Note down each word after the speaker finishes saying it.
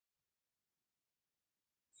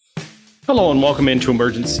Hello and welcome into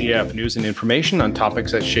Emergent CF, news and information on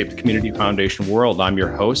topics that shape the community foundation world. I'm your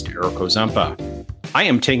host, Eric Ozempa. I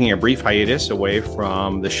am taking a brief hiatus away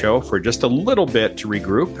from the show for just a little bit to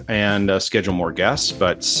regroup and schedule more guests,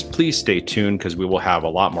 but please stay tuned because we will have a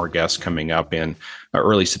lot more guests coming up in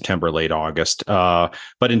early September, late August. But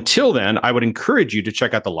until then, I would encourage you to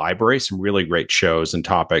check out the library, some really great shows and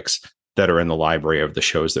topics that are in the library of the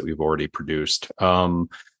shows that we've already produced.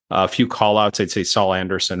 A few call outs. I'd say Saul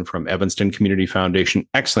Anderson from Evanston Community Foundation.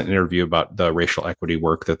 Excellent interview about the racial equity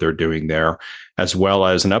work that they're doing there, as well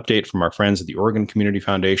as an update from our friends at the Oregon Community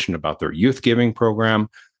Foundation about their youth giving program.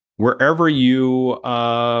 Wherever you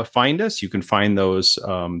find us, you can find those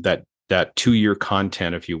that 2-year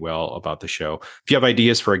content, if you will, about the show. If you have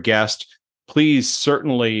ideas for a guest, please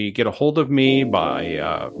certainly get a hold of me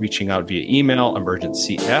by reaching out via email,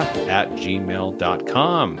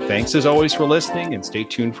 emergencf@gmail.com. Thanks as always for listening, and stay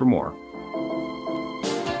tuned for more.